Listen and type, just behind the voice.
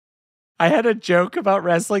I had a joke about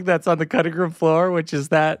wrestling that's on the cutting room floor, which is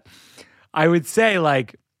that I would say,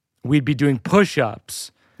 like, we'd be doing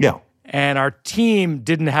push-ups. Yeah. And our team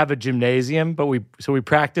didn't have a gymnasium, but we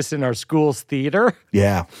practiced in our school's theater.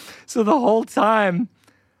 Yeah. So the whole time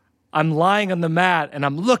I'm lying on the mat and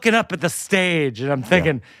I'm looking up at the stage and I'm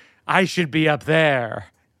thinking, I should be up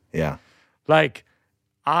there. Yeah. Like,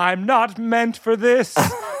 I'm not meant for this.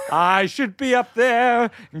 I should be up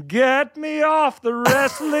there. Get me off the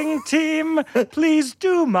wrestling team. Please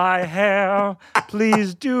do my hair.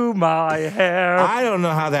 Please do my hair. I don't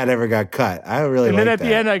know how that ever got cut. I really And like then at that.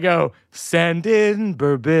 the end I go, send in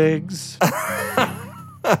Burbigs.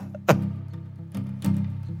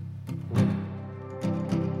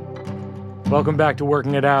 Welcome back to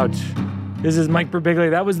Working It Out. This is Mike Birbiglia.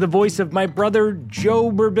 That was the voice of my brother,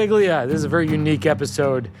 Joe Birbiglia. This is a very unique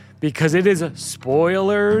episode because it is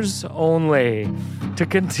spoilers only. To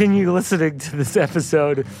continue listening to this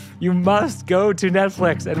episode, you must go to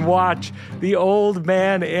Netflix and watch The Old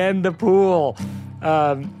Man and the Pool.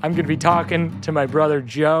 I'm going to be talking to my brother,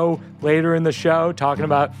 Joe, later in the show, talking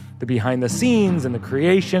about the behind the scenes and the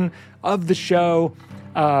creation of the show.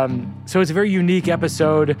 So it's a very unique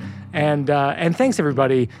episode, and thanks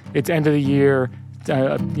everybody. It's end of the year,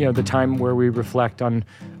 the time where we reflect on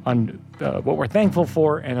what we're thankful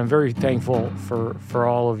for, and I'm very thankful for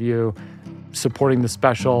all of you supporting the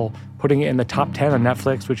special, putting it in the top 10 on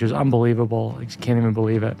Netflix, which is unbelievable. I just can't even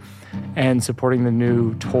believe it, and supporting the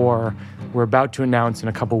new tour. We're about to announce in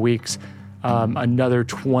a couple weeks another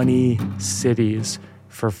 20 cities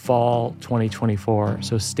for fall 2024.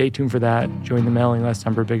 So stay tuned for that. Join the mailing list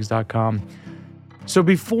on Burbigs.com. So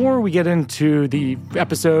before we get into the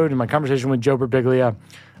episode and my conversation with Joe Birbiglia,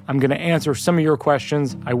 I'm going to answer some of your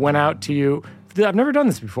questions. I went out to you. I've never done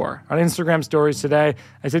this before. On Instagram stories today,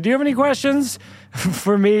 I said, do you have any questions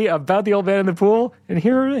for me about The Old Man in the Pool? And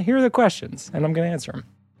here are the questions, and I'm going to answer them.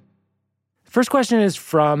 First question is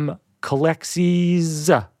from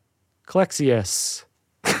Calexius.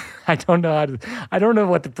 I don't know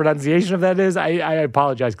what the pronunciation of that is. I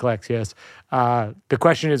apologize, Calexius. The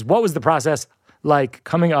question is, what was the process like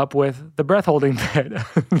coming up with the breath holding bit?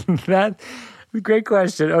 That great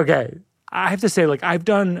question. Okay. I have to say, like, I've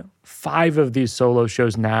done 5 of these solo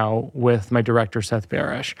shows now with my director, Seth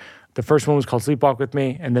Barish. The first one was called Sleepwalk With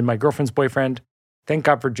Me, and then My Girlfriend's Boyfriend, Thank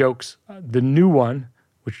God for Jokes. The new one,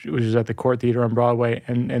 which is at the Court Theater on Broadway,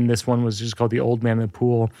 and this one was just called The Old Man in the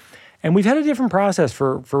Pool. And we've had a different process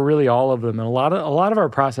for really all of them. And a lot of our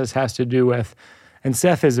process has to do with, and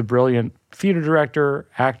Seth is a brilliant theater director,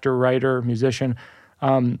 actor, writer, musician.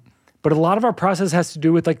 But a lot of our process has to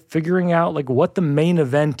do with like figuring out like what the main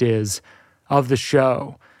event is of the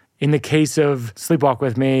show. In the case of Sleepwalk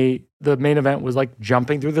With Me, the main event was like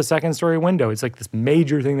jumping through the second story window. It's like this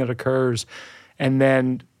major thing that occurs. And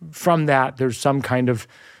then from that, there's some kind of,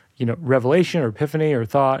 revelation or epiphany or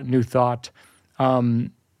thought, new thought.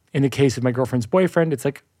 In the case of My Girlfriend's Boyfriend, it's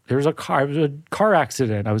like it was a car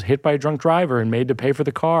accident. I was hit by a drunk driver and made to pay for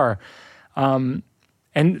the car. And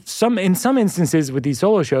in some instances with these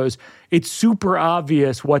solo shows, it's super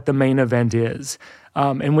obvious what the main event is.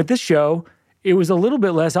 And with this show, it was a little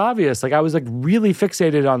bit less obvious. Like I was like really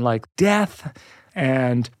fixated on like death.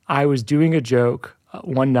 And I was doing a joke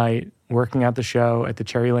one night working out the show at the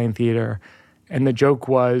Cherry Lane Theater. And the joke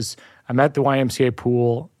was, I'm at the YMCA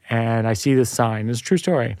pool and I see this sign. It's a true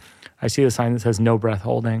story. I see the sign that says no breath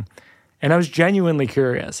holding. And I was genuinely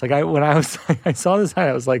curious. Like when I saw this sign,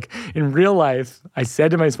 I was like, in real life, I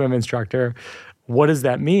said to my swim instructor, what does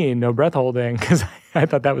that mean, no breath holding? Because I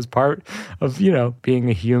thought that was part of, being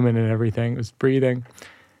a human and everything. It was breathing.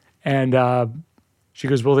 And she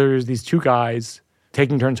goes, well, there's these 2 guys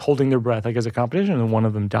taking turns holding their breath, like as a competition, and one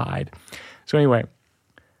of them died. So anyway,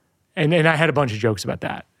 and I had a bunch of jokes about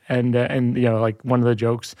that. And like one of the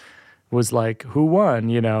jokes was like, who won,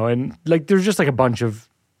 and like there's just like a bunch of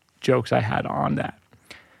jokes I had on that.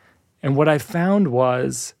 And what I found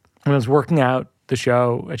was when I was working out the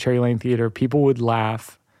show at Cherry Lane Theater, people would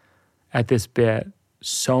laugh at this bit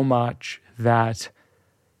so much that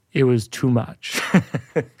it was too much.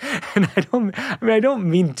 And I don't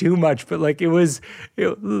mean too much, but like let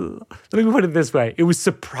me put it this way. It was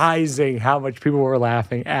surprising how much people were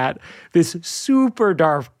laughing at this super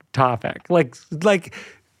dark topic. Like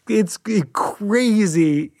it's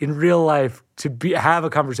crazy in real life to have a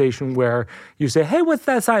conversation where you say, hey, what's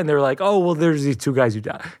that sign? They're like, oh, well, there's these 2 guys who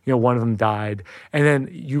died. One of them died. And then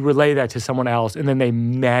you relay that to someone else, and then they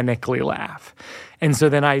manically laugh. And so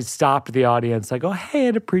then I stopped the audience, like, oh, hey,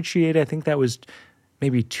 I'd appreciate it. I think that was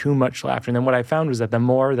maybe too much laughter. And then what I found was that the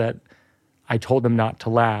more that I told them not to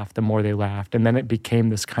laugh, the more they laughed. And then it became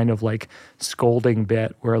this kind of like scolding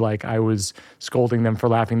bit where like I was scolding them for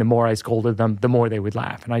laughing. The more I scolded them, the more they would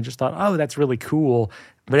laugh. And I just thought, oh, that's really cool.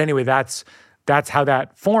 But anyway, that's how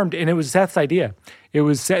that formed. And it was Seth's idea. It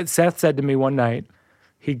was Seth said to me one night,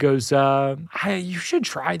 he goes, you should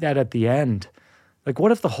try that at the end. Like,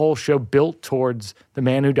 what if the whole show built towards the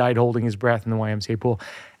man who died holding his breath in the YMCA pool?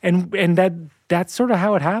 And that's sort of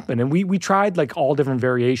how it happened. And we tried like all different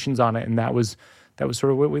variations on it, and that was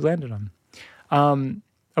sort of what we landed on.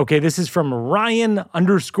 Okay, this is from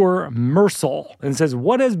Ryan_Mersel, and says,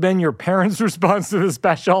 what has been your parents' response to the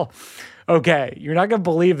special? Okay, you're not going to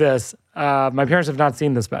believe this. My parents have not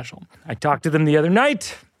seen the special. I talked to them the other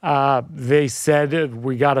night. They said,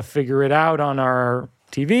 we got to figure it out on our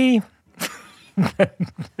TV.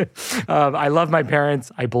 I love my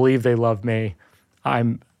parents. I believe they love me.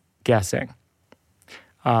 I'm guessing.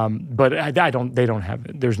 But they don't have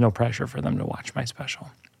it. There's no pressure for them to watch my special.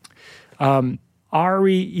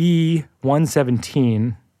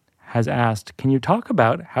 REE117 has asked, can you talk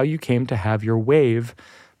about how you came to have your wave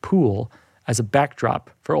pool as a backdrop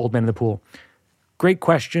for Old Man in the Pool? Great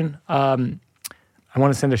question. I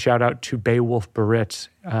want to send a shout out to Beowulf Barrett.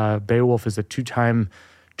 Beowulf is a 2-time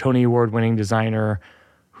Tony Award-winning designer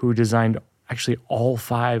who designed actually all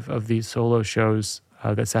 5 of these solo shows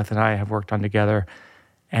that Seth and I have worked on together.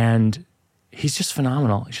 And he's just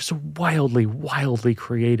phenomenal. He's just a wildly, wildly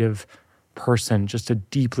creative person, just a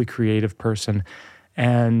deeply creative person.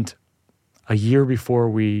 And a year before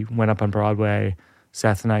we went up on Broadway,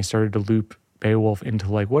 Seth and I started to loop Beowulf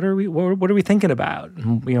into like, what are we thinking about?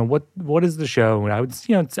 And, what is the show? And I would,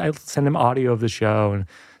 I'd send him audio of the show. And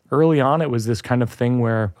early on, it was this kind of thing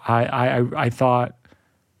where I thought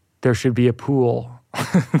there should be a pool.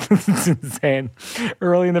 It's insane.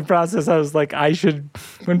 Early in the process, I was like,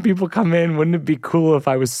 when people come in, wouldn't it be cool if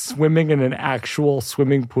I was swimming in an actual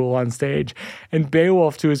swimming pool on stage? And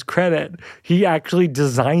Beowulf, to his credit, he actually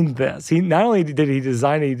designed this. He not only did he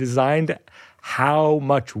design it, he designed how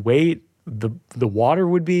much weight the water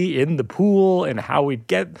would be in the pool and how we'd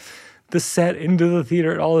get the set into the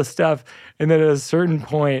theater and all this stuff. And then at a certain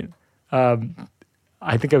point, I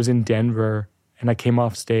think I was in Denver and I came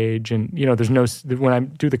off stage and, when I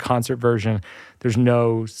do the concert version, there's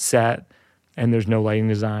no set and there's no lighting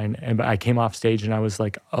design. And I came off stage and I was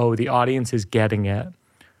like, oh, the audience is getting it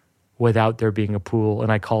without there being a pool.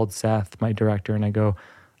 And I called Seth, my director, and I go,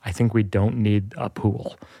 I think we don't need a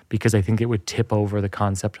pool because I think it would tip over the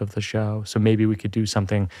concept of the show. So maybe we could do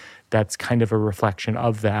something that's kind of a reflection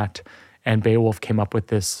of that. And Beowulf came up with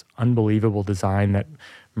this unbelievable design that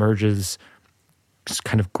merges just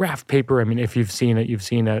kind of graph paper. I mean, if you've seen it, you've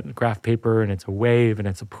seen a graph paper and it's a wave and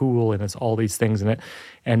it's a pool and it's all these things in it.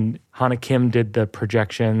 And Hannah Kim did the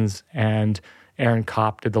projections and Aaron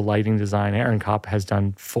Kopp did the lighting design. Aaron Kopp has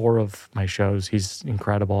done 4 of my shows. He's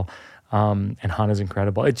incredible. And Hannah's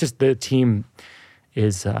incredible. It's just the team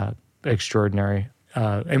is extraordinary.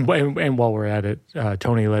 And while we're at it,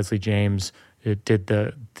 Tony Leslie James did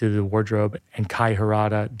the wardrobe, and Kai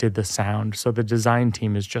Harada did the sound. So the design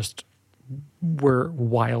team is just, we're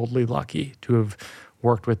wildly lucky to have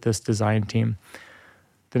worked with this design team.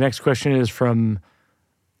 The next question is from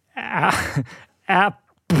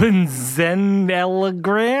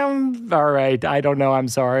Appenzellogram. All right, I don't know. I'm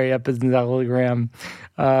sorry, Appenzellogram.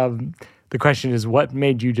 The question is, what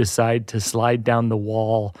made you decide to slide down the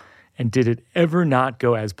wall, and did it ever not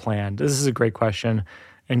go as planned? This is a great question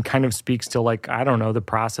and kind of speaks to, like, I don't know, the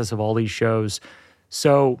process of all these shows.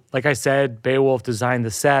 So, like I said, Beowulf designed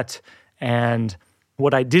the set, and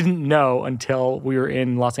what I didn't know until we were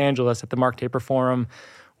in Los Angeles at the Mark Taper Forum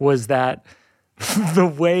was that the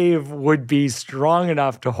wave would be strong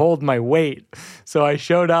enough to hold my weight. So I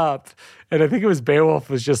showed up, and I think it was Beowulf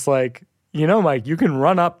was just like, Mike, you can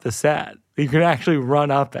run up the set. You can actually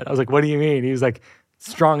run up it. I was like, what do you mean? He was like,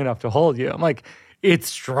 strong enough to hold you. I'm like, it's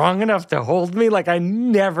strong enough to hold me? Like, I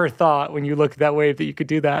never thought when you look at that wave that you could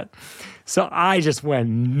do that. So I just went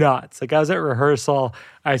nuts. Like, I was at rehearsal.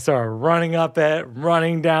 I started running up it,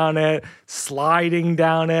 running down it, sliding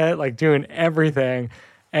down it, like doing everything.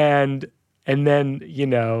 And then,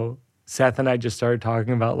 Seth and I just started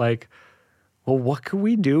talking about like, well, what could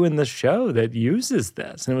we do in the show that uses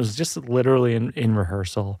this? And it was just literally in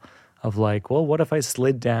rehearsal of like, well, what if I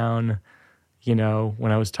slid down,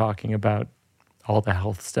 when I was talking about all the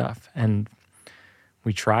health stuff? And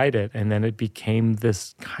we tried it, and then it became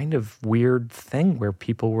this kind of weird thing where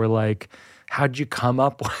people were like, how'd you come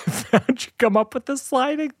up with this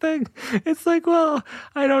sliding thing? It's like, well,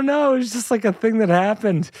 I don't know. It's just like a thing that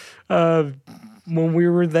happened. when we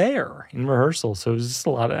were there in rehearsal. So it was just a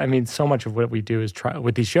lot of, I mean, so much of what we do is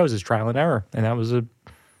with these shows is trial and error. And that was a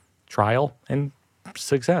trial and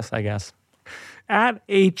success, I guess. At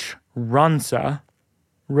H. Runsa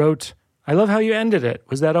wrote, I love how you ended it.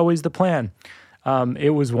 Was that always the plan?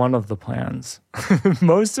 It was one of the plans.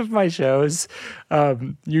 Most of my shows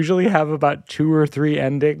usually have about 2 or 3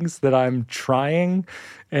 endings that I'm trying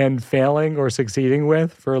and failing or succeeding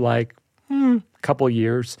with for like a couple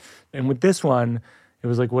years. And with this one, it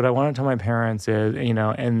was like what I want to tell my parents is,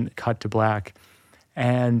 and cut to black.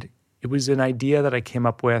 And it was an idea that I came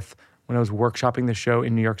up with when I was workshopping the show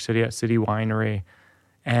in New York City at City Winery.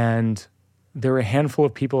 And there were a handful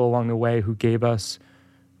of people along the way who gave us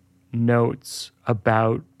notes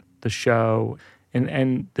about the show.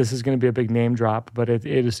 And this is going to be a big name drop, but it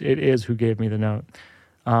is who gave me the note.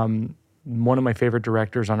 One of my favorite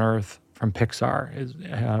directors on earth from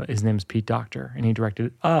Pixar, his name's Pete Docter, and he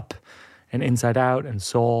directed Up and Inside Out and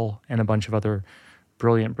Soul and a bunch of other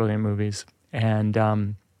brilliant, brilliant movies.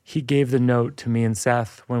 And he gave the note to me and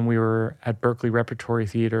Seth when we were at Berkeley Repertory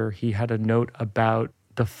Theater. He had a note about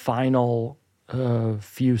the final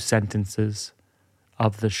few sentences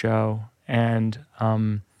of the show. And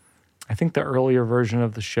I think the earlier version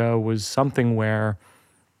of the show was something where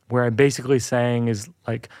I'm basically saying is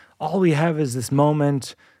like, all we have is this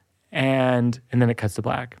moment, and then it cuts to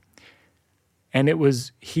black. And it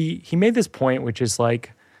was, he made this point, which is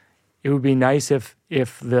like, it would be nice if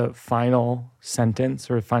the final sentence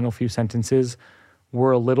or final few sentences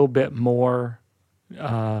were a little bit more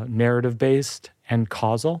narrative-based and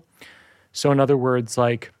causal. So in other words,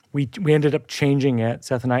 like we ended up changing it.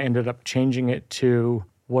 Seth and I ended up changing it to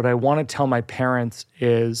what I want to tell my parents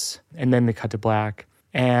is, and then they cut to black.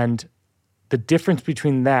 And the difference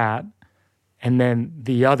between that and then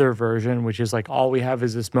the other version, which is like all we have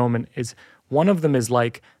is this moment, is one of them is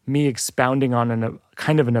like me expounding on a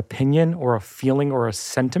kind of an opinion or a feeling or a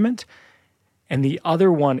sentiment. And the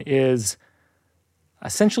other one is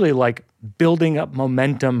essentially like building up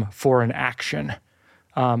momentum for an action.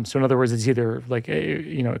 So in other words, it's either like,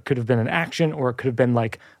 it could have been an action or it could have been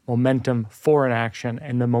like momentum for an action.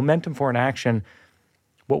 And the momentum for an action,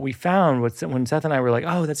 what we found was when Seth and I were like,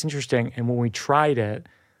 oh, that's interesting. And when we tried it,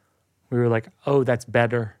 we were like, oh, that's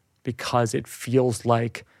better because it feels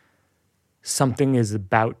like something is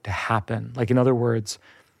about to happen. Like, in other words,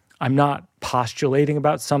 I'm not postulating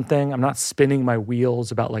about something. I'm not spinning my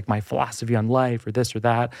wheels about like my philosophy on life or this or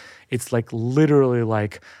that. It's like literally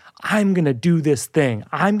like, I'm going to do this thing.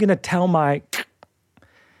 I'm going to tell my...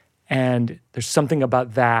 And there's something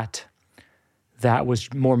about that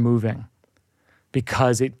was more moving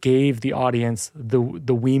because it gave the audience the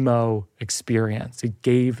Wemo experience. It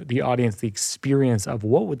gave the audience the experience of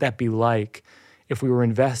what would that be like if we were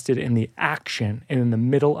invested in the action and in the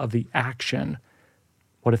middle of the action.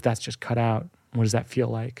 What if that's just cut out? What does that feel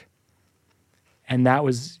like? And I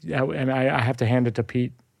have to hand it to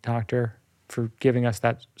Pete Docter for giving us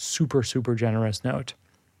that super, super generous note.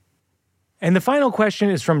 And the final question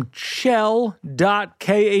is from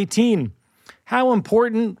Chell.K18. How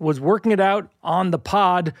important was working it out on the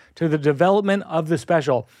pod to the development of the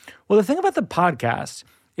special? Well, the thing about the podcast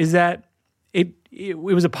is that it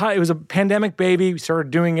was a pandemic baby. We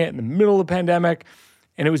started doing it in the middle of the pandemic,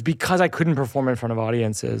 and it was because I couldn't perform in front of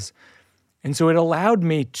audiences. And so it allowed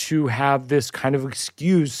me to have this kind of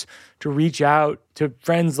excuse to reach out to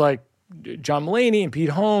friends like John Mulaney and Pete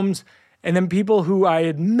Holmes, and then people who I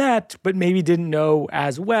had met but maybe didn't know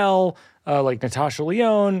as well, like Natasha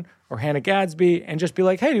Lyonne or Hannah Gadsby, and just be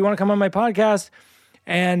like, hey, do you want to come on my podcast?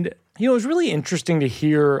 And, it was really interesting to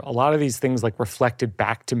hear a lot of these things like reflected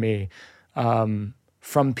back to me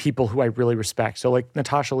from people who I really respect. So like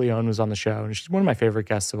Natasha Lyonne was on the show, and she's one of my favorite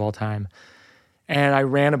guests of all time. And I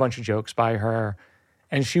ran a bunch of jokes by her,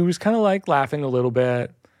 and she was kind of like laughing a little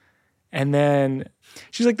bit. And then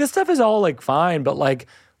she's like, this stuff is all like fine, but like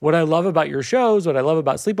what I love about your shows, what I love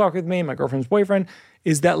about Sleepwalk with Me, My Girlfriend's Boyfriend,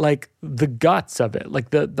 is that like the guts of it,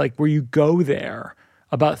 like where you go there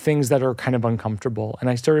about things that are kind of uncomfortable. And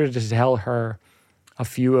I started to tell her a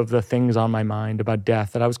few of the things on my mind about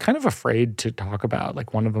death that I was kind of afraid to talk about.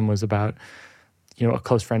 Like one of them was about, a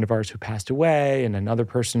close friend of ours who passed away, and another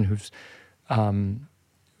person who's, another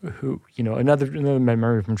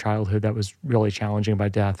memory from childhood that was really challenging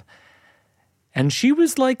about death. And she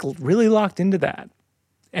was like really locked into that.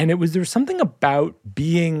 And there was something about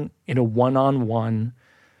being in a one-on-one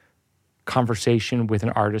conversation with an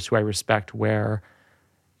artist who I respect where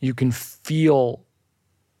you can feel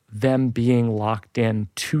them being locked in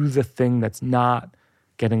to the thing that's not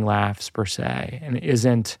getting laughs per se and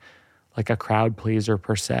isn't like a crowd pleaser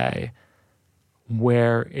per se,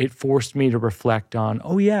 where it forced me to reflect on,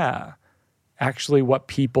 oh yeah, actually what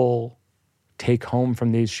people take home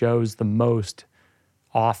from these shows the most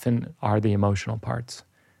often are the emotional parts.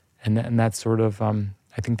 And that's sort of,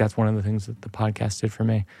 I think that's one of the things that the podcast did for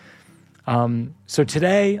me. So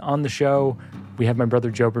today on the show, we have my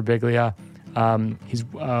brother Joe Birbiglia. He's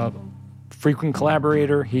a frequent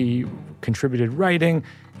collaborator. He contributed writing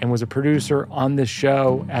and was a producer on this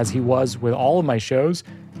show, as he was with all of my shows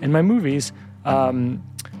and my movies. And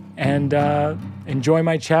enjoy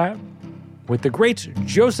my chat with the great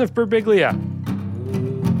Joseph Birbiglia.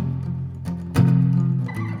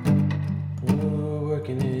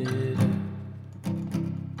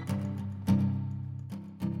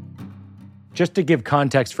 Just to give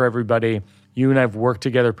context for everybody, you and I have worked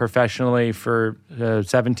together professionally for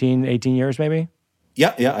 17, 18 years maybe?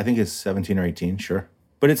 Yeah, I think it's 17 or 18, sure.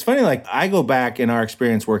 But it's funny, like, I go back in our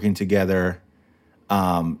experience working together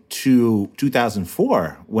to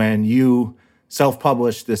 2004 when you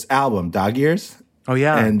self-published this album, Dog Years. Oh,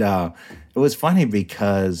 yeah. And it was funny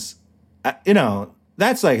because,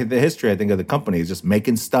 that's like the history, I think, of the company, is just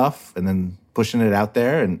making stuff and then pushing it out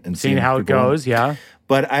there and seeing how it goes, yeah.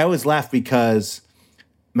 But I always laugh because,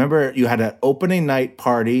 remember, you had an opening night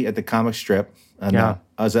party at the comic strip. On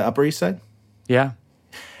was it Upper East Side? Yeah.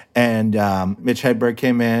 And Mitch Hedberg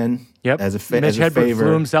came in as a favor. Mitch Hedberg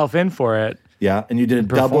flew himself in for it. Yeah, and you did a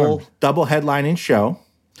double headlining show.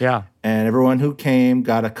 Yeah. And everyone who came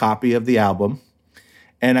got a copy of the album.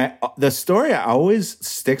 And the story that always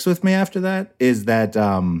sticks with me after that is that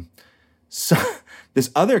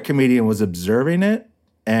this other comedian was observing it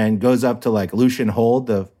and goes up to like Lucian Hold,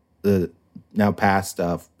 the now past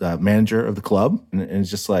manager of the club, and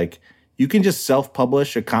it's just like, you can just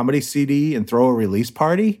self-publish a comedy CD and throw a release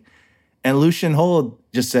party. And Lucian Hold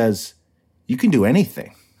just says, you can do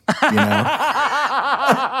anything, right?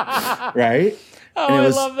 Oh, I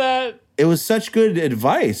love that. It was such good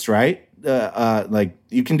advice, right? Like,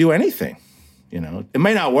 you can do anything, It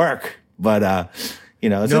may not work, but,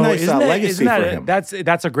 it's a nice legacy for him. That's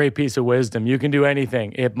a great piece of wisdom. You can do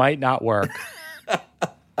anything. It might not work.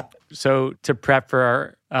 So to prep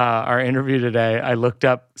for our interview today, I looked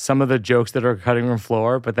up some of the jokes that are cutting room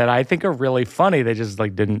floor, but that I think are really funny. They just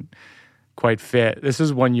didn't quite fit. This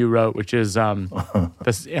is one you wrote, which is and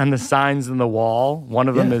the signs in the wall. One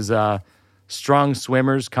of them is strong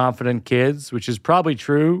swimmers, confident kids, which is probably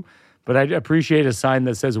true, but I'd appreciate a sign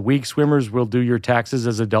that says weak swimmers will do your taxes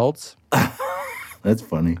as adults. That's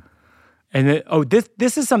funny. And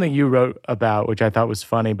this is something you wrote about, which I thought was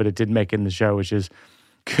funny, but it didn't make it in the show, which is,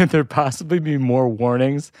 could there possibly be more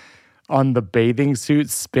warnings on the bathing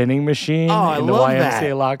suit spinning machine in the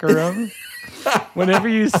YMCA locker room? Whenever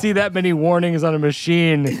you see that many warnings on a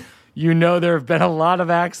machine, there have been a lot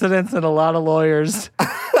of accidents and a lot of lawyers.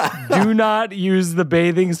 Do not use the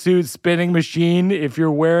bathing suit spinning machine if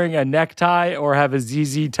you're wearing a necktie or have a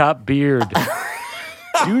ZZ Top beard.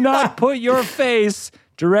 Do not put your face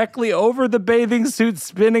directly over the bathing suit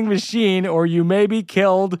spinning machine, or you may be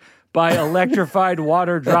killed by electrified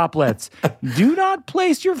water droplets. Do not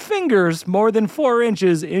place your fingers more than 4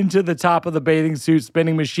 inches into the top of the bathing suit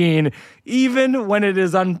spinning machine, even when it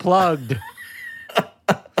is unplugged.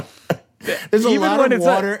 There's a lot of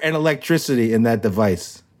water and electricity in that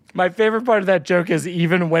device. My favorite part of that joke is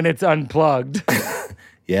even when it's unplugged.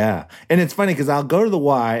 Yeah. And it's funny because I'll go to the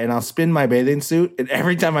Y and I'll spin my bathing suit, and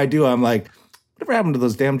every time I do, I'm like, whatever happened to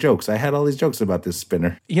those damn jokes? I had all these jokes about this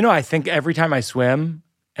spinner. I think every time I swim,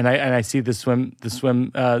 and I see the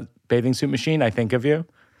swim bathing suit machine, I think of you.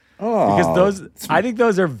 Oh, because I think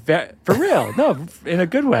those are for real. No, in a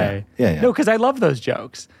good way. Yeah. No, because I love those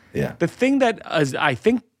jokes. Yeah. The thing that is, I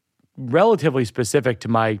think, relatively specific to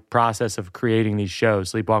my process of creating these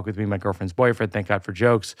shows, Sleepwalk with Me, My Girlfriend's Boyfriend, Thank God for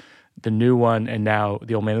Jokes, the new one, and now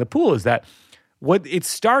The Old Man in the Pool, is that what it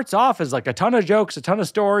starts off as like a ton of jokes, a ton of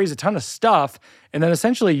stories, a ton of stuff, and then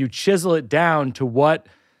essentially you chisel it down to what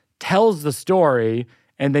tells the story,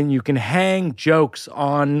 and then you can hang jokes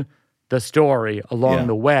on the story along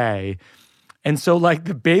the way. And so like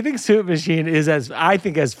the bathing suit machine is I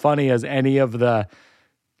think as funny as any of the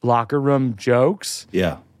locker room jokes.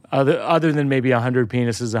 Yeah. Other than maybe 100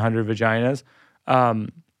 penises, 100 vaginas.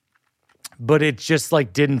 But it just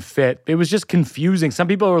didn't fit. It was just confusing. Some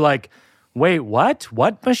people were like, wait, what?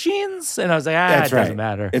 What machines? And I was like, That's it doesn't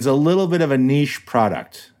matter. It's a little bit of a niche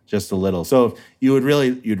product. Just a little. So you'd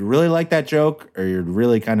really like that joke, or you'd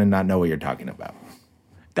really kind of not know what you're talking about.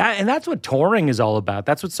 That's what touring is all about.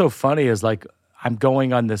 That's what's so funny is I'm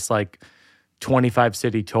going on this 25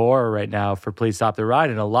 city tour right now for Please Stop the Ride,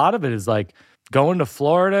 and a lot of it is going to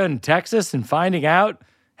Florida and Texas and finding out,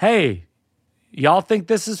 hey, y'all think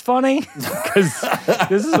this is funny? Because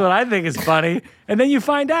this is what I think is funny. And then you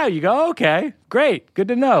find out, you go, okay, great, good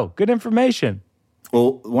to know, good information.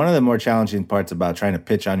 Well, one of the more challenging parts about trying to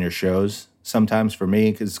pitch on your shows sometimes for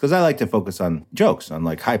me, because I like to focus on jokes, on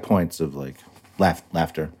like high points of like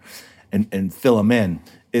laughter and fill them in,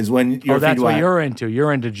 is when you're that's what you're into.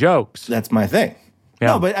 You're into jokes. That's my thing. Yeah.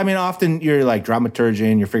 No, but I mean, often you're like dramaturgy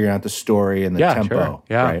and you're figuring out the story and the tempo, sure.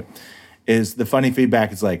 Yeah. Right? Is the funny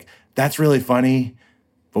feedback is like, that's really funny,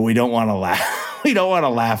 but we don't want to laugh. We don't want to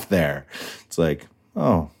laugh there. It's like,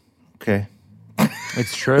 oh, okay.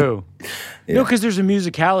 It's true. No, because there's a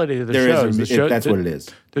musicality to the shows. That's what it is.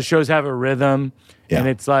 The shows have a rhythm, and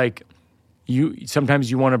it's like sometimes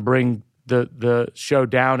you want to bring the show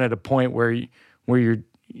down at a point where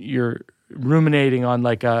you're ruminating on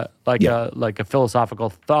like a philosophical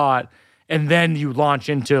thought, and then you launch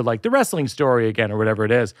into like the wrestling story again or whatever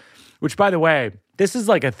it is. Which, by the way, this is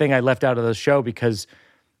like a thing I left out of the show because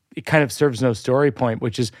it kind of serves no story point,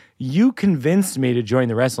 which is you convinced me to join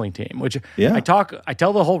the wrestling team, which I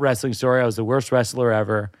tell the whole wrestling story. I was the worst wrestler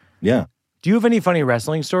ever. Yeah. Do you have any funny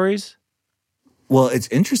wrestling stories? Well, it's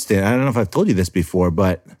interesting. I don't know if I've told you this before,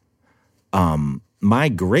 but my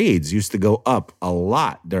grades used to go up a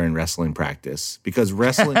lot during wrestling practice between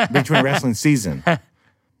wrestling season,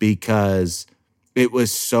 because it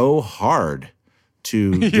was so hard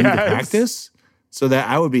to do the practice, so that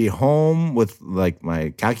I would be home with like my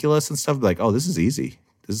calculus and stuff, like, oh, this is easy.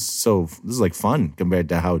 This is like fun compared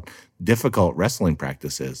to how difficult wrestling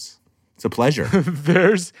practice is. It's a pleasure.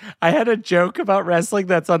 I had a joke about wrestling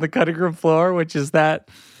that's on the cutting room floor, which is that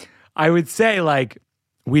I would say like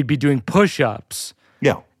we'd be doing push-ups.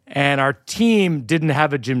 Yeah. And our team didn't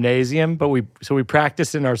have a gymnasium, but we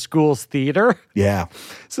practiced in our school's theater. Yeah.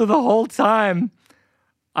 So the whole time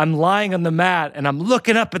I'm lying on the mat and I'm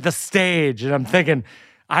looking up at the stage and I'm thinking,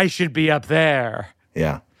 I should be up there.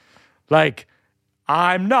 Yeah. Like,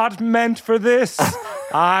 I'm not meant for this.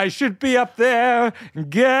 I should be up there.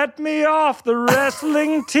 Get me off the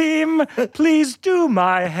wrestling team. Please do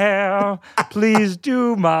my hair. Please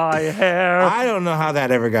do my hair. I don't know how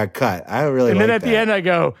that ever got cut. I really like that. And then at the end I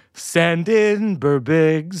go, send in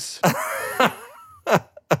Burbiggs.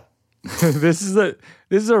 This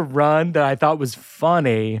is a run that I thought was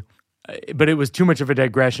funny, but it was too much of a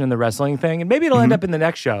digression in the wrestling thing. And maybe it'll end up in the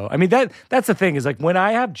next show. I mean, that's the thing, is like when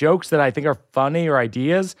I have jokes that I think are funny or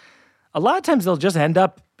ideas, a lot of times they'll just end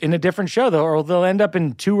up in a different show, or they'll end up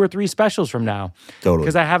in 2 or 3 specials from now. Totally.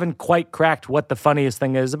 Because I haven't quite cracked what the funniest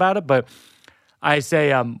thing is about it. But I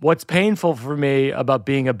say what's painful for me about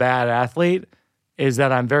being a bad athlete is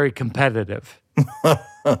that I'm very competitive,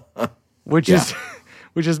 which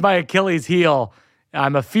is my Achilles heel.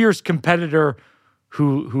 I'm a fierce competitor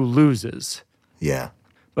who loses. Yeah.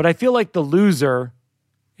 But I feel like the loser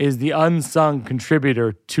is the unsung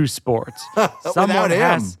contributor to sports. Without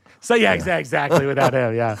him. Exactly. Without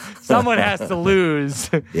him, yeah. Someone has to lose.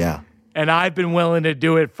 Yeah. And I've been willing to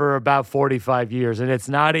do it for about 45 years, and it's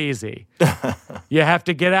not easy. You have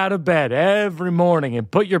to get out of bed every morning and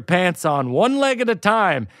put your pants on one leg at a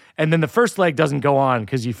time, and then the first leg doesn't go on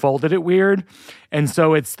because you folded it weird. And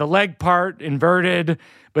so it's the leg part inverted,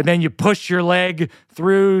 but then you push your leg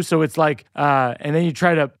through, so it's like, and then you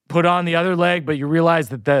try to put on the other leg, but you realize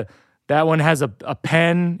that that one has a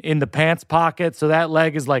pen in the pants pocket, so that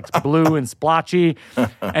leg is like blue and splotchy.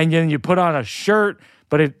 And then you put on a shirt,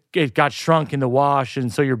 but it got shrunk in the wash,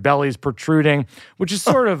 and so your belly's protruding, which is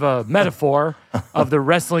sort of a metaphor of the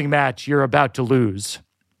wrestling match you're about to lose.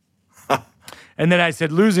 And then I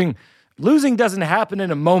said, losing doesn't happen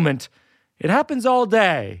in a moment. It happens all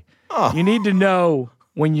day. Oh. You need to know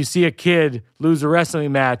when you see a kid lose a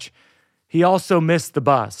wrestling match, he also missed the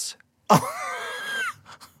bus.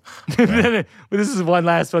 This is one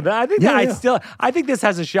last one. I think this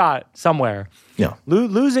has a shot somewhere. Yeah.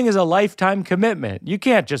 Losing is a lifetime commitment. You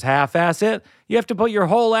can't just half-ass it. You have to put your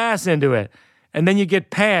whole ass into it. And then you get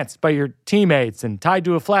pantsed by your teammates and tied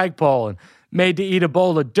to a flagpole and made to eat a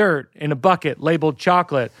bowl of dirt in a bucket labeled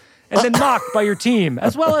chocolate, and then mocked by your team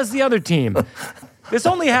as well as the other team. This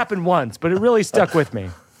only happened once, but it really stuck with me.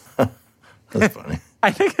 That's funny.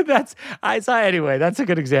 I think anyway, that's a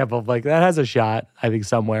good example of like, that has a shot, I think,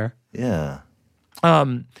 somewhere. Yeah.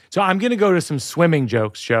 So I'm going to go to some swimming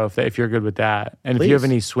jokes, Joe, if you're good with that. And Please. If you have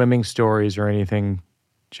any swimming stories or anything,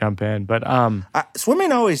 jump in. But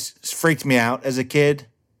swimming always freaked me out as a kid,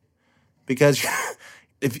 because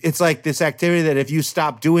if it's like this activity that if you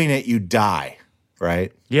stop doing it, you die,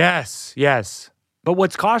 right? Yes. But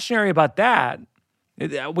what's cautionary about that,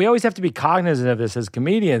 we always have to be cognizant of this as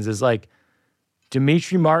comedians, is like,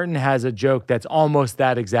 Demetri Martin has a joke that's almost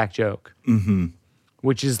that exact joke,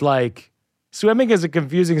 which is like, Swimming is a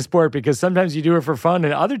confusing sport because sometimes you do it for fun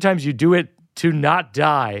and other times you do it to not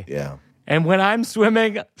die. Yeah. And when I'm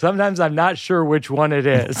swimming, sometimes I'm not sure which one it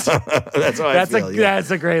is. That's how I feel.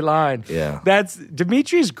 That's a great line. Yeah.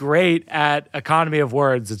 Dimitri's great at economy of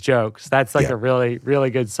words with jokes. That's like a really, really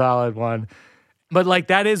good, solid one. But like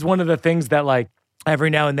that is one of the things that like every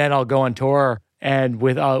now and then I'll go on tour and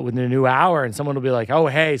with a new hour and someone will be like, oh,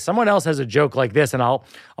 hey, someone else has a joke like this. And I'll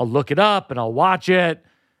look it up and I'll watch it.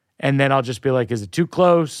 And then I'll just be like, is it too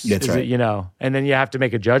close? That's right. It, and then you have to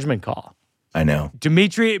make a judgment call. I know.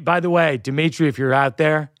 Dimitri, by the way, if you're out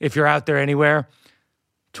there anywhere,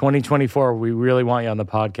 2024, we really want you on the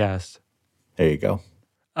podcast. There you go.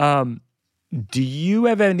 Do you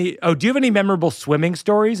have any memorable swimming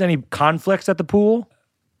stories? Any conflicts at the pool?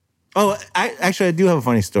 Oh, I do have a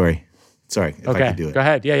funny story. Sorry, if I could do it. Go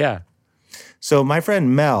ahead. Yeah. So my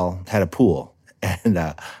friend Mel had a pool, and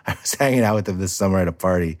I was hanging out with him this summer at a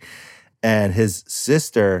party, and his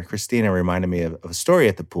sister, Christina, reminded me of a story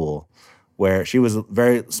at the pool where she was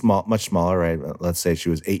very small, much smaller, right? Let's say she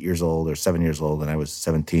was 8 years old or 7 years old, and I was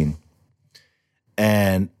 17.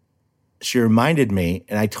 And she reminded me,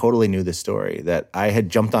 and I totally knew this story, that I had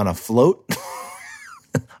jumped on a float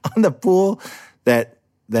on the pool that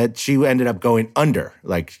she ended up going under,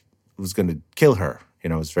 like it was going to kill her. It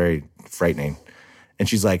was very frightening. And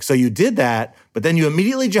she's like, so you did that, but then you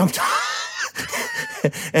immediately jumped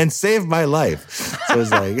and saved my life. So it was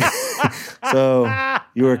like, so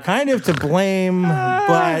you were kind of to blame,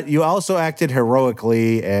 but you also acted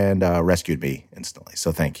heroically and rescued me instantly.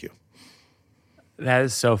 So thank you. That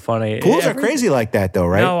is so funny. Pools are crazy like that, though,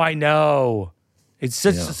 right? No, I know. It's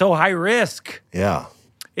so high risk. Yeah.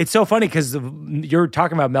 It's so funny because you're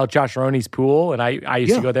talking about Mel Ciaccheroni's pool, and I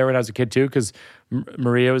used to go there when I was a kid too because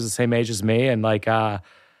Maria was the same age as me, and like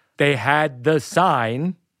they had the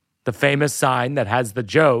famous sign that has the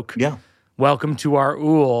joke. Yeah. Welcome to our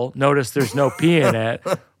ool. Notice there's no pee in it.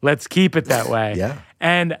 Let's keep it that way. Yeah.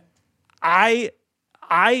 And I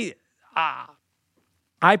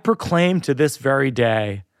proclaim to this very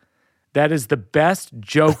day that is the best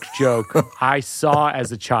joke I saw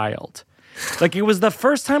as a child. Like it was the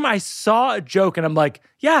first time I saw a joke and I'm like,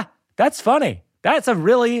 yeah, that's funny. That's a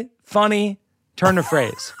really funny turn of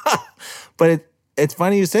phrase. But it's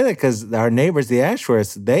funny you say that because our neighbors, the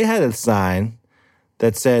Ashworths, they had a sign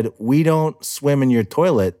that said, we don't swim in your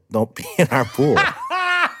toilet, don't pee in our pool.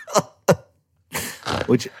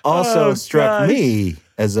 Which also struck me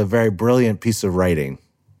as a very brilliant piece of writing.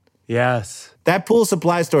 Yes. That pool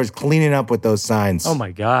supply store is cleaning up with those signs. Oh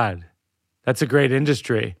my God. That's a great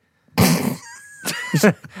industry.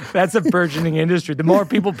 That's a burgeoning industry. The more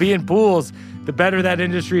people pee in pools, the better that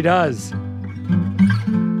industry does.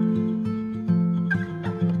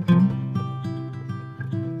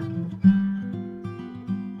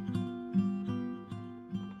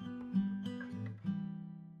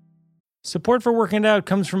 Support for Working It Out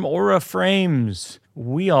comes from Aura Frames.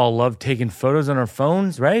 We all love taking photos on our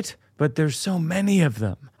phones, right? But there's so many of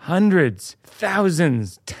them. Hundreds,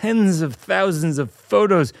 thousands, tens of thousands of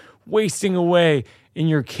photos wasting away in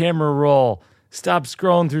your camera roll. Stop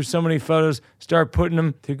scrolling through so many photos. Start putting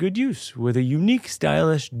them to good use with a unique,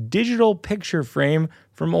 stylish digital picture frame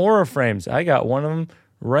from Aura Frames. I got one of them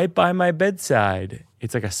right by my bedside.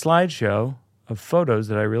 It's like a slideshow of photos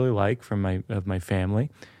that I really like from my family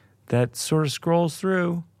that sort of scrolls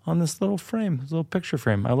through on this little frame, this little picture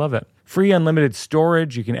frame. I love it. Free unlimited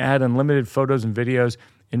storage. You can add unlimited photos and videos.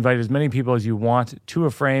 Invite as many people as you want to a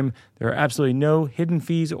frame. There are absolutely no hidden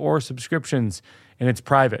fees or subscriptions, and it's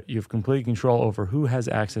private. You have complete control over who has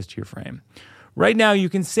access to your frame. Right now, you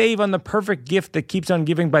can save on the perfect gift that keeps on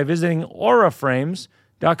giving by visiting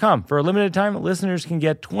auraframes.com. For a limited time, listeners can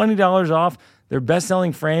get $20 off their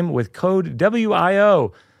best-selling frame with code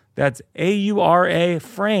WIO. That's AURA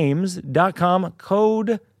frames.com,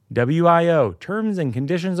 code WIO. Terms and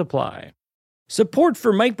conditions apply. Support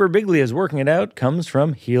for Mike Birbiglia's Working It Out comes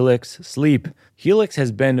from Helix Sleep. Helix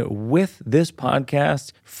has been with this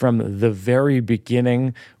podcast from the very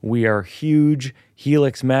beginning. We are huge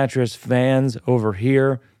Helix mattress fans over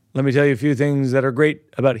here. Let me tell you a few things that are great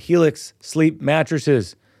about Helix Sleep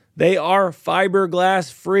mattresses. They are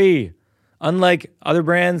fiberglass free. Unlike other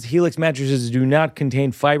brands, Helix mattresses do not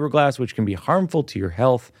contain fiberglass, which can be harmful to your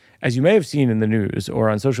health. As you may have seen in the news or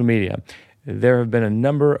on social media, there have been a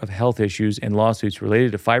number of health issues and lawsuits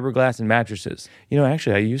related to fiberglass and mattresses.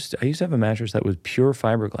 Actually, I used to have a mattress that was pure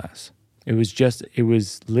fiberglass. It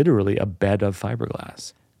was literally a bed of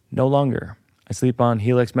fiberglass. No longer. I sleep on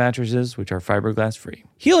Helix mattresses, which are fiberglass free.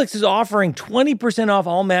 Helix is offering 20% off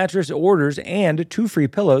all mattress orders and 2 free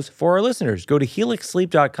pillows for our listeners. Go to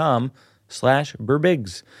helixsleep.com/workingitout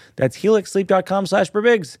helixsleep.com/birbigs. That's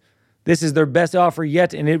helixsleep.com/birbigs. This is their best offer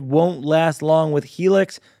yet, and it won't last long with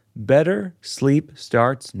Helix. Better sleep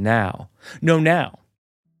starts now. No, now.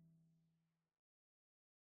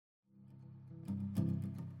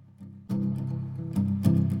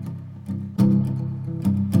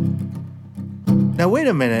 Now, wait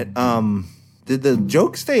a minute. Did the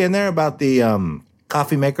joke stay in there about the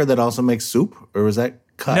coffee maker that also makes soup, or was that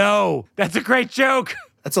cut? No, that's a great joke.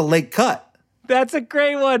 That's a late cut. That's a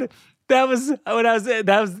great one. That was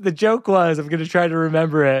the joke was. I'm going to try to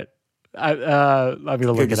remember it. I'm going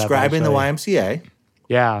to look You're it up. describing the YMCA.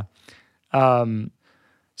 Yeah.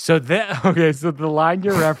 So the line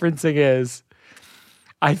you're referencing is,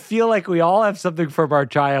 I feel like we all have something from our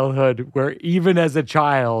childhood where even as a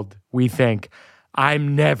child, we think,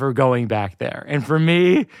 I'm never going back there. And for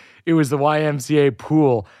me, it was the YMCA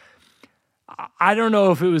pool. I don't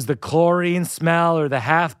know if it was the chlorine smell or the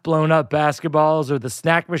half blown up basketballs or the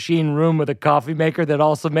snack machine room with a coffee maker that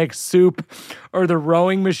also makes soup or the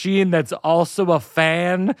rowing machine that's also a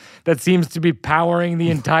fan that seems to be powering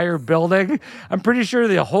the entire building. I'm pretty sure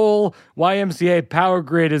the whole YMCA power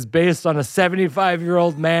grid is based on a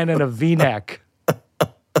 75-year-old man in a V-neck.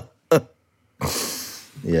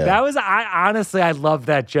 Yeah. I love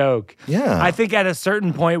that joke. Yeah. I think at a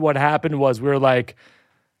certain point what happened was we were like,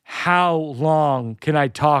 how long can I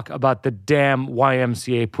talk about the damn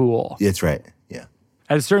YMCA pool? That's right. Yeah.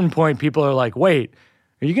 At a certain point, people are like, wait,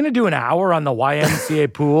 are you going to do an hour on the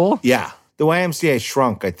YMCA pool? Yeah. The YMCA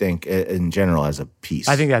shrunk, I think, in general as a piece.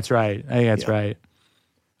 I think that's right. Right.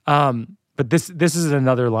 But this is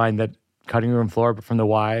another line that cutting room floor from the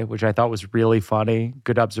Y, which I thought was really funny.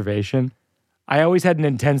 Good observation. I always had an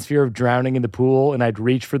intense fear of drowning in the pool, and I'd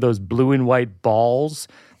reach for those blue and white balls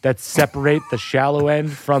that separate the shallow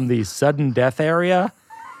end from the sudden death area.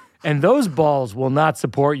 And those balls will not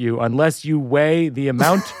support you unless you weigh the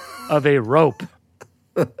amount of a rope.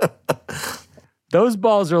 Those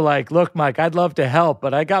balls are like, look, Mike, I'd love to help,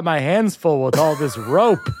 but I got my hands full with all this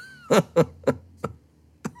rope.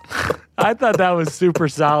 I thought that was super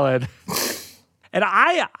solid. And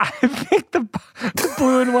I think the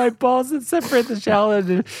blue and white balls that separate the shallow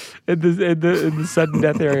end in the sudden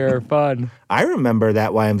death area are fun. I remember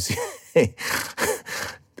that YMCA.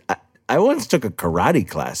 I once took a karate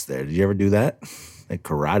class there. Did you ever do that? Like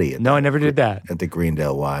karate? No, I never did that. At the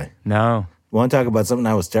Greendale Y. No. Want to talk about something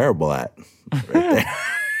I was terrible at? Right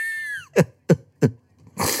there.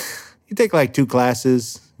 You take like 2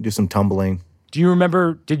 classes, do some tumbling. Do you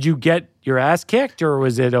remember, did you get your ass kicked or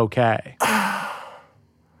was it okay?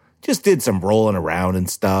 Just did some rolling around and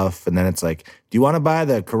stuff. And then it's like, do you want to buy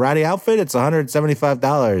the karate outfit? It's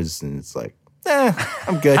 $175. And it's like,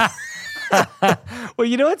 I'm good. Well,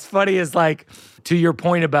 you know what's funny is like, to your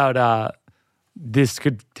point about this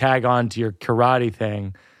could tag on to your karate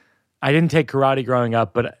thing. I didn't take karate growing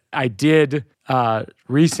up, but I did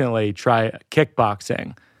recently try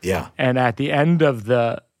kickboxing. Yeah. And at the end of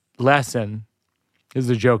the lesson, this is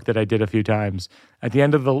a joke that I did a few times. At the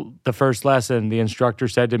end of the first lesson, the instructor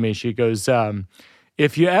said to me, she goes,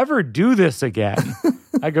 if you ever do this again,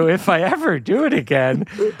 I go, if I ever do it again,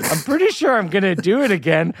 I'm pretty sure I'm going to do it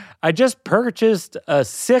again. I just purchased a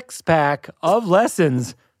 6-pack of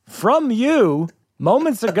lessons from you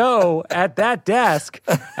moments ago at that desk.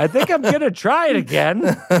 I think I'm going to try it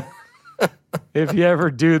again. If you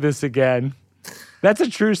ever do this again. That's a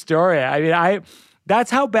true story. I mean,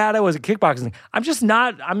 that's how bad I was at kickboxing.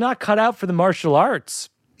 I'm not cut out for the martial arts.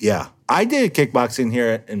 Yeah. I did kickboxing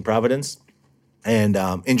here in Providence and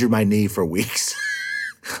injured my knee for weeks.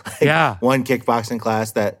 Yeah. One kickboxing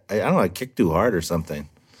class that, I don't know, I kicked too hard or something.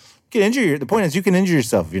 The point is you can injure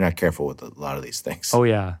yourself if you're not careful with a lot of these things. Oh,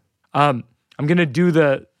 yeah. I'm going to do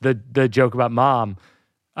the joke about mom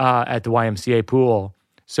at the YMCA pool.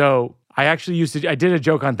 So I actually I did a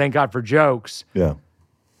joke on Thank God for Jokes. Yeah.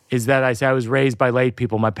 Is that I say I was raised by late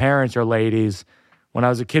people. My parents are ladies. When I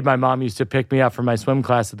was a kid, my mom used to pick me up from my swim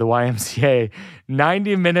class at the YMCA.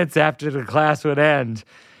 90 minutes after the class would end,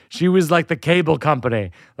 she was like the cable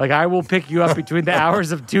company. Like, I will pick you up between the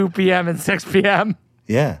hours of 2 p.m. and 6 p.m.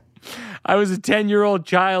 Yeah. I was a 10-year-old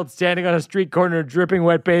child standing on a street corner, dripping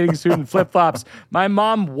wet bathing suit and flip-flops. My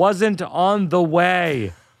mom wasn't on the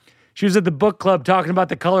way. She was at the book club talking about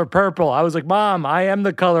the color purple. I was like, Mom, I am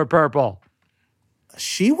the color purple.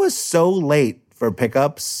 She was so late for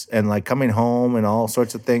pickups and like coming home and all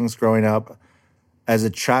sorts of things growing up. As a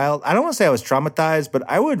child, I don't want to say I was traumatized, but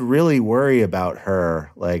I would really worry about her.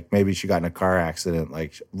 Like maybe she got in a car accident,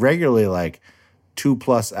 like regularly, like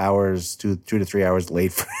 2+ hours, 2 to 3 hours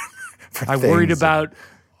late for I worried about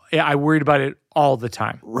it all the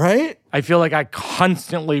time. Right? I feel like I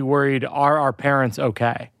constantly worried, are our parents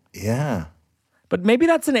okay? Yeah. But maybe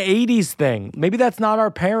that's an 80s thing. Maybe that's not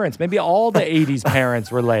our parents. Maybe all the 80s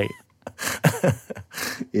parents were late.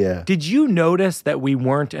 Yeah. Did you notice that we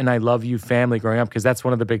weren't an I love you family growing up? Because that's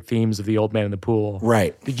one of the big themes of The Old Man in the Pool.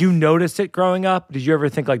 Right. Did you notice it growing up? Did you ever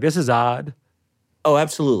think like, this is odd? Oh,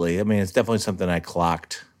 absolutely. I mean, it's definitely something I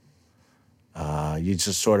clocked. You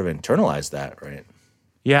just sort of internalize that, right?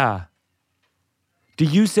 Yeah. Do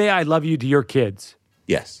you say I love you to your kids?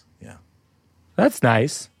 Yes. Yeah. That's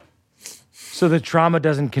nice. So the trauma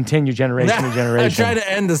doesn't continue generation to generation. I'm trying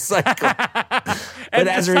to end the cycle. But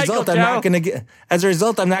as a result, I'm not going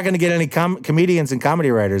to get any comedians and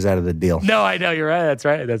comedy writers out of the deal. No, I know you're right. That's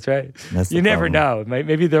right. That's you never know.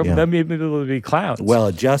 Maybe maybe they'll be clowns.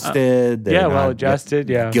 Well-adjusted. Well-adjusted.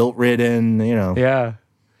 Yeah. Guilt-ridden. Yeah.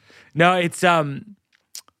 No, it's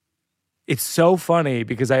so funny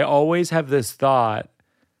because I always have this thought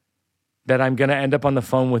that I'm going to end up on the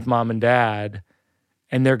phone with mom and dad,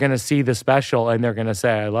 and they're going to see the special and they're going to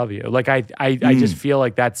say I love you. Like I just feel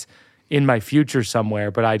like that's in my future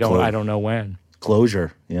somewhere, but I don't know when.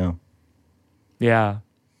 Closure, yeah. Yeah.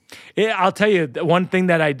 I'll tell you one thing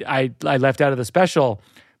that I left out of the special,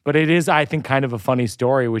 but it is, I think, kind of a funny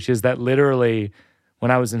story, which is that literally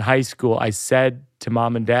when I was in high school, I said to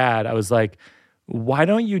mom and dad, I was like, why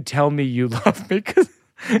don't you tell me you love me? Because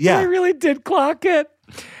I really did clock it.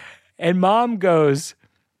 And mom goes,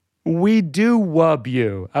 we do wub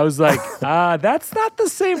you. I was like, that's not the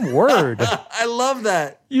same word. I love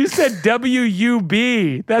that. You said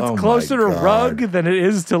W-U-B. That's closer to rug than it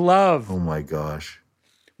is to love. Oh my gosh.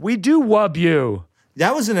 We do wub you.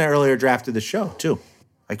 That was in an earlier draft of the show, too.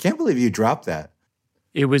 I can't believe you dropped that.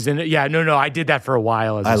 It was in, no, I did that for a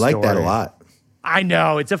while as a story. I like that a lot. I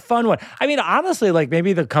know, it's a fun one. I mean, honestly, like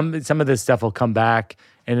maybe some of this stuff will come back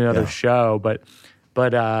in another show, but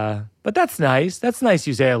that's nice. That's nice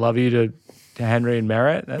you say I love you to Henry and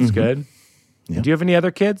Merritt. That's good. Yeah. Do you have any other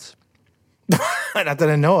kids? Not that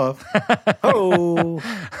I know of. Oh.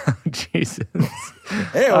 Jesus.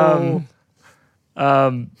 Hey-o.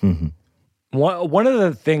 One of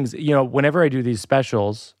the things, whenever I do these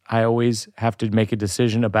specials, I always have to make a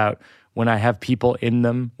decision about when I have people in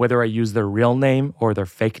them, whether I use their real name or their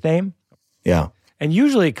fake name. Yeah. And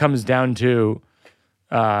usually it comes down to,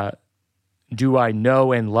 do I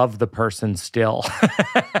know and love the person still?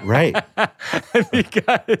 Right.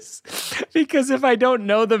 because if I don't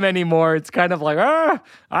know them anymore, it's kind of like, I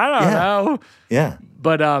don't know. Yeah.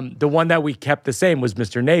 But the one that we kept the same was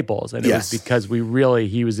Mr. Naples. And it was because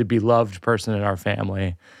he was a beloved person in our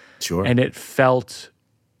family. Sure. And it felt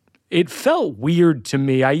weird to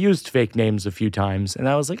me. I used fake names a few times. And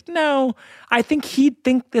I was like, no, I think he'd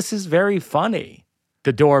think this is very funny.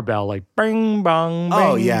 The doorbell, like bing bong.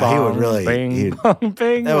 Oh bing, yeah, bong, he would really. Bing, bong,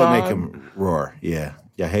 bing, that would bong. make him roar. Yeah.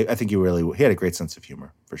 I think he had a great sense of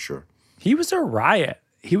humor for sure. He was a riot.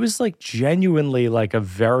 He was like genuinely like a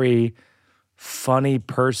very funny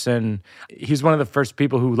person. He's one of the first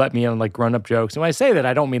people who let me in on like grown-up jokes. And when I say that,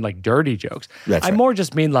 I don't mean like dirty jokes. That's right. more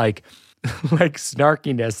just mean like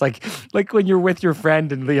snarkiness, like when you're with your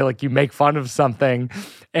friend and you make fun of something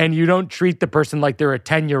and you don't treat the person like they're a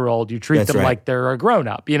 10-year-old, you treat them like they're a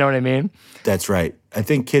grown-up. You know what I mean? That's right. I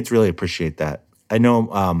think kids really appreciate that. I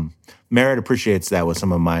know Merritt appreciates that with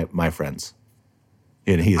some of my friends.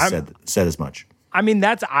 And he has said as much. I mean,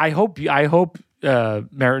 I hope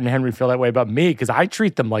Merritt and Henry feel that way about me because I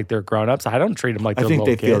treat them like they're grown-ups. I don't treat them like they're little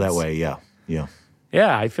kids. I think they feel that way, yeah.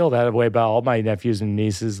 Yeah, I feel that way about all my nephews and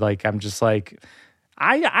nieces. Like, I'm just like,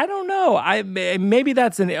 I don't know. Maybe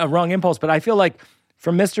that's a wrong impulse, but I feel like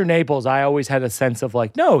from Mr. Naples, I always had a sense of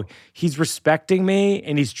like, no, he's respecting me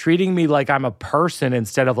and he's treating me like I'm a person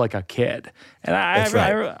instead of like a kid. And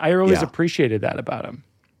I always appreciated that about him.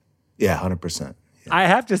 Yeah, 100%. Yeah. I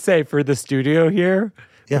have to say, for the studio here,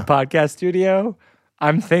 the podcast studio,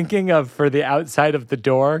 I'm thinking of, for the outside of the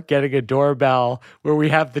door, getting a doorbell where we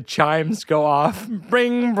have the chimes go off,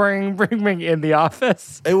 bring, bring, bring, bring, in the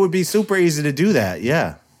office. It would be super easy to do that,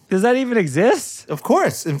 yeah. Does that even exist? Of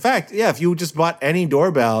course. In fact, if you just bought any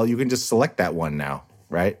doorbell, you can just select that one now,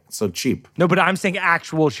 right? So cheap. No, but I'm saying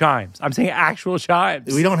actual chimes.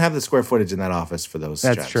 We don't have the square footage in that office for those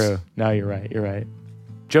chimes. That's true. No, you're right.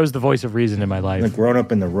 Joe's the voice of reason in my life. The grown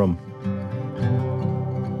up in the room.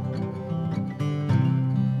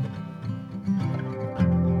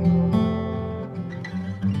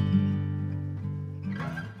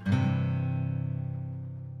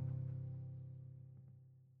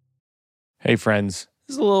 Hey, friends.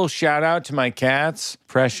 This is a little shout out to my cats,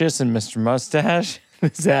 Precious and Mr. Mustache.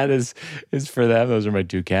 This ad is for them. Those are my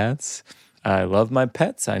two cats. I love my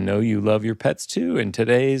pets. I know you love your pets too. And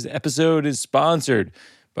today's episode is sponsored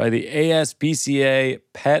by the ASPCA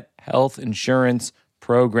Pet Health Insurance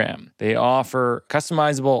Program. They offer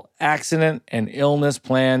customizable accident and illness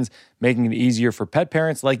plans, making it easier for pet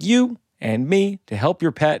parents like you and me to help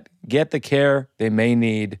your pet get the care they may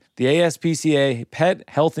need. The ASPCA Pet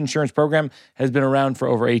Health Insurance Program has been around for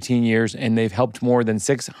over 18 years, and they've helped more than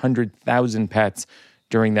 600,000 pets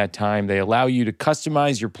during that time. They allow you to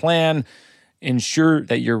customize your plan, ensure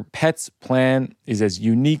that your pet's plan is as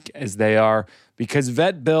unique as they are, because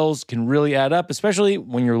vet bills can really add up, especially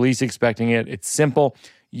when you're least expecting it. It's simple.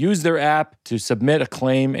 Use their app to submit a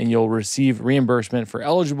claim, and you'll receive reimbursement for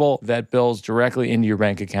eligible vet bills directly into your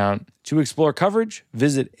bank account. To explore coverage,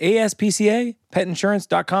 visit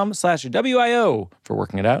aspcapetinsurance.com/WIO for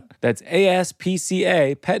working it out. That's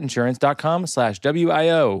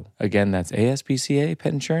aspcapetinsurance.com/WIO. Again, that's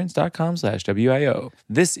aspcapetinsurance.com/WIO.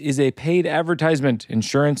 This is a paid advertisement.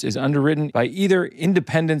 Insurance is underwritten by either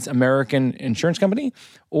Independence American Insurance Company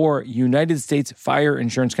or United States Fire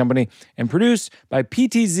Insurance Company and produced by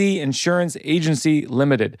PTZ Insurance Agency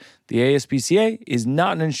Limited. The ASPCA is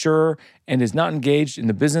not an insurer and is not engaged in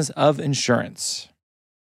the business of insurance.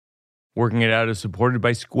 Working It Out is supported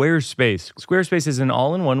by Squarespace. Squarespace is an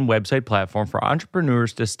all-in-one website platform for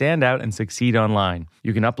entrepreneurs to stand out and succeed online.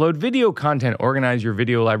 You can upload video content, organize your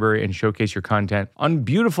video library, and showcase your content. On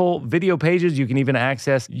beautiful video pages, you can even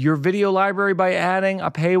access your video library by adding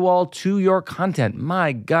a paywall to your content.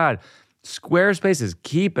 My God, Squarespace is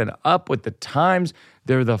keeping up with the times.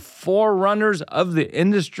 They're the forerunners of the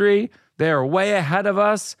industry. They're way ahead of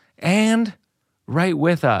us and right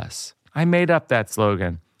with us. I made up that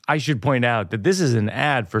slogan. I should point out that this is an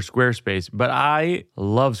ad for Squarespace, but I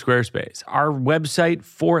love Squarespace. Our website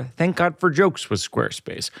for Thank God for Jokes was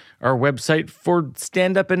Squarespace. Our website for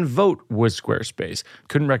Stand Up and Vote was Squarespace.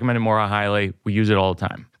 Couldn't recommend it more highly. We use it all the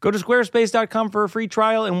time. Go to squarespace.com for a free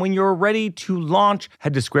trial, and when you're ready to launch,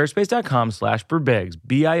 head to squarespace.com/birbigs,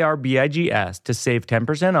 BIRBIGS, to save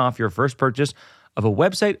 10% off your first purchase of a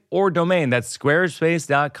website or domain. That's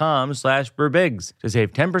squarespace.com/birbigs to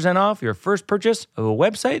save 10% off your first purchase of a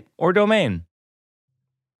website or domain.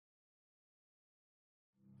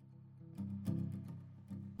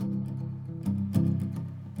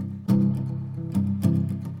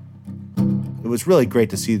 It was really great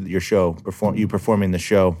to see your show, you performing the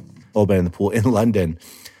show, Old Man in the Pool, in London.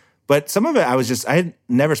 But some of it, I had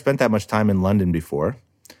never spent that much time in London before.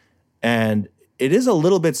 And it is a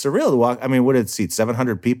little bit surreal to walk. I mean, what did it seat?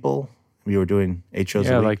 700 people? You were doing 8 shows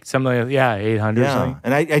a week? Like something like, 800 something.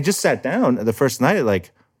 And I just sat down the first night,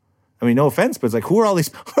 no offense, but it's like, who are all these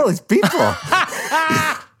people?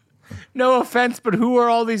 No offense, but who are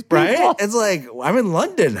all these people? Right? It's like, I'm in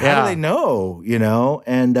London. How do they know?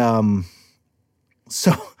 And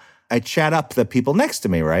so I chat up the people next to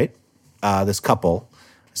me, right? This couple.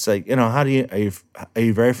 It's like, are you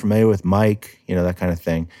very familiar with Mike? That kind of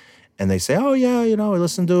thing. And they say, oh, yeah, I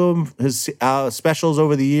listened to him, his specials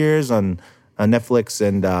over the years on Netflix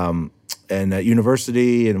and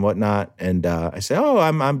University and whatnot. And I say, oh,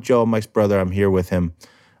 I'm Joe, Mike's brother. I'm here with him.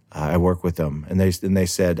 I work with him. And they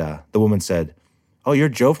said, the woman said, oh, you're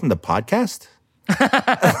Joe from the podcast?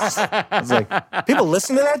 I was like, people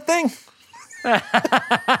listen to that thing?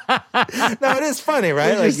 No, it is funny,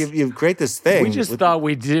 right? You create this thing. We just thought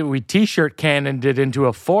we T-shirt cannoned it into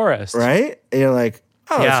a forest. Right? And you're like,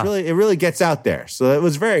 oh, it really gets out there. So it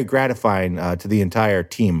was very gratifying to the entire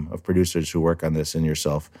team of producers who work on this and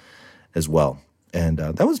yourself as well. And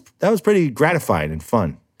that was pretty gratifying and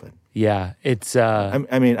fun. But yeah, it's.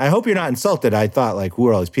 I hope you're not insulted. I thought, who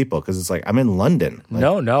are all these people? Because it's like I'm in London.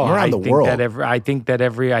 No, I'm around the world. I think it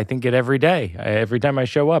every day. Every time I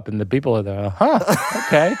show up, and the people are there.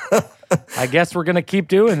 Okay. I guess we're gonna keep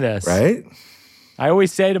doing this, right? I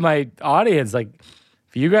always say to my audience,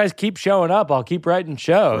 if you guys keep showing up, I'll keep writing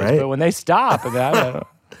shows. Right? But when they stop, I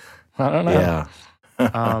don't know.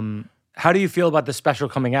 Yeah. How do you feel about the special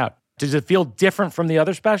coming out? Does it feel different from the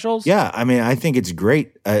other specials? Yeah, I think it's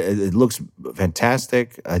great. It looks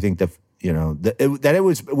fantastic. I think we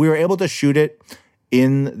were able to shoot it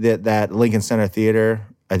in that Lincoln Center Theater.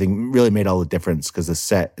 I think really made all the difference because the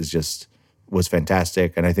set was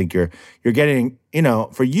fantastic, and I think you're getting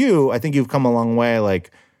for you. I think you've come a long way.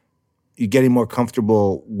 You're getting more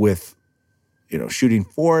comfortable with shooting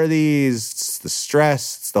 4 of these, it's the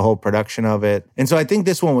stress, it's the whole production of it. And so I think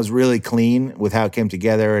this one was really clean with how it came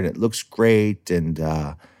together, and it looks great. And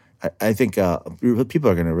I think people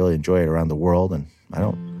are going to really enjoy it around the world, and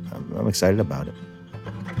I'm excited about it.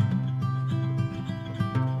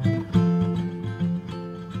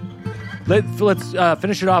 Let's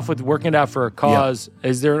finish it off with working it out for a cause. Yeah.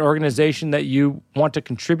 Is there an organization that you want to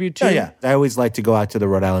contribute to? Yeah. I always like to go out to the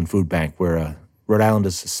Rhode Island Food Bank, where Rhode Island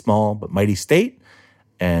is a small but mighty state,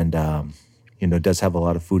 and does have a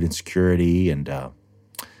lot of food insecurity, and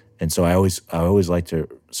so I always like to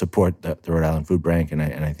support the Rhode Island Food Bank, and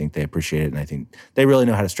I think they appreciate it, and I think they really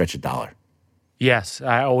know how to stretch a dollar. Yes,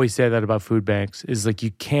 I always say that about food banks. Is like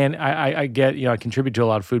you can. I get I contribute to a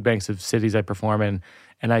lot of food banks of cities I perform in,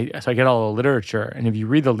 and so I get all the literature. And if you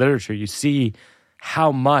read the literature, you see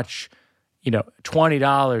how much $20, $50,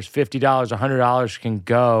 $100 can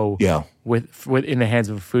go with in the hands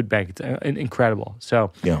of a food bank. It's incredible.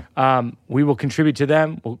 So we will contribute to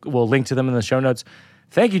them. We'll link to them in the show notes.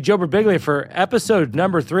 Thank you, Joe Birbiglia, for episode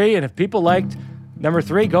number 3. And if people liked number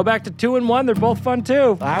 3, go back to 2 and 1. They're both fun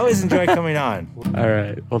too. I always enjoy coming on. All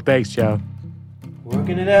right. Well, thanks, Joe.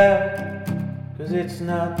 Working it out, 'cause it's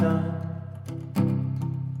not done.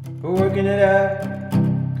 We're working it out,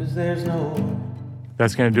 'cause there's no one.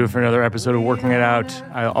 That's going to do it for another episode of Working It Out.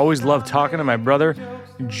 I always love talking to my brother,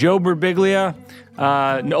 Joe Birbiglia.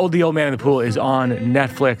 The Old Man in the Pool is on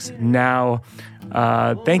Netflix now.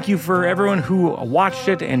 Thank you for everyone who watched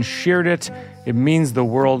it and shared it. It means the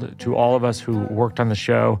world to all of us who worked on the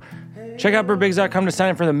show. Check out birbigs.com to sign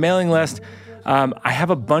up for the mailing list.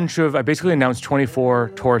 I basically announced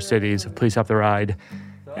 24 tour cities of Please Stop the Ride,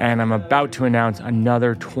 and I'm about to announce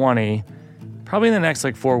another 20, probably in the next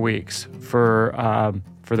 4 weeks for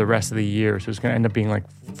the rest of the year. So it's going to end up being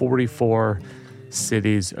 44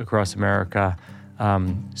 cities across America.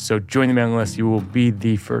 So join the mailing list. You will be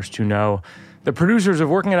the first to know. The producers of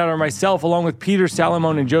Working It Out are myself, along with Peter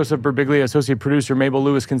Salamone and Joseph Birbiglia, associate producer Mabel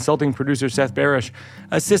Lewis, consulting producer Seth Barish,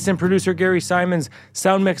 assistant producer Gary Simons,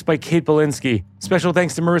 sound mix by Kate Belinsky. Special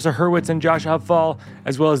thanks to Marissa Hurwitz and Josh Hupfall,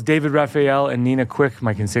 as well as David Raphael and Nina Quick.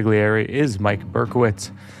 My consigliere is Mike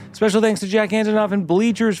Berkowitz. Special thanks to Jack Antonoff and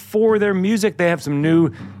Bleachers for their music. They have some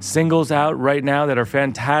new singles out right now that are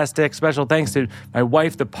fantastic. Special thanks to my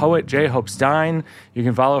wife, the poet, J. Hope Stein. You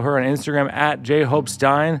can follow her on Instagram at J. Hope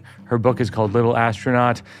Stein. Her book is called Little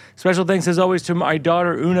Astronaut. Special thanks, as always, to my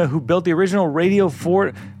daughter, Una, who built the original radio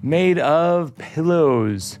fort made of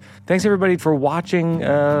pillows. Thanks, everybody, for watching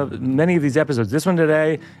many of these episodes. This one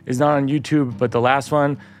today is not on YouTube, but the last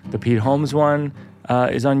one, the Pete Holmes one,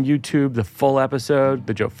 is on YouTube. The full episode,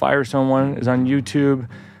 the Joe Firestone one, is on YouTube.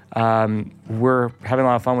 We're having a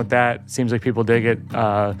lot of fun with that. Seems like people dig it.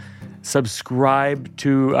 Subscribe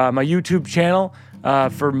to my YouTube channel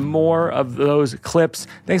for more of those clips.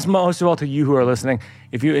 Thanks most of all to you who are listening.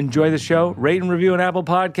 If you enjoy the show, rate and review an Apple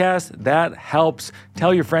Podcast. That helps.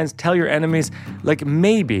 Tell your friends, tell your enemies.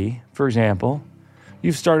 Maybe, for example,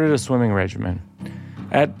 you've started a swimming regimen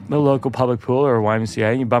at the local public pool or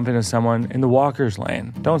YMCA, and you bump into someone in the walker's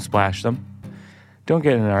lane. Don't splash them. Don't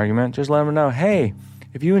get in an argument. Just let them know, hey,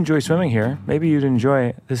 if you enjoy swimming here, maybe you'd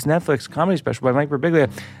enjoy this Netflix comedy special by Mike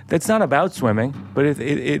Birbiglia that's not about swimming, but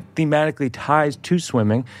it thematically ties to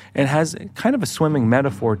swimming and has kind of a swimming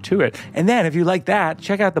metaphor to it. And then if you like that,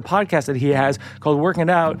 check out the podcast that he has called Working It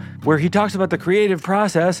Out, where he talks about the creative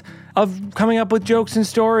process of coming up with jokes and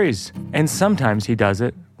stories. And sometimes he does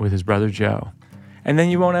it with his brother Joe. And then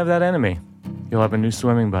you won't have that enemy. You'll have a new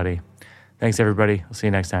swimming buddy. Thanks, everybody. I'll see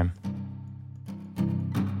you next time.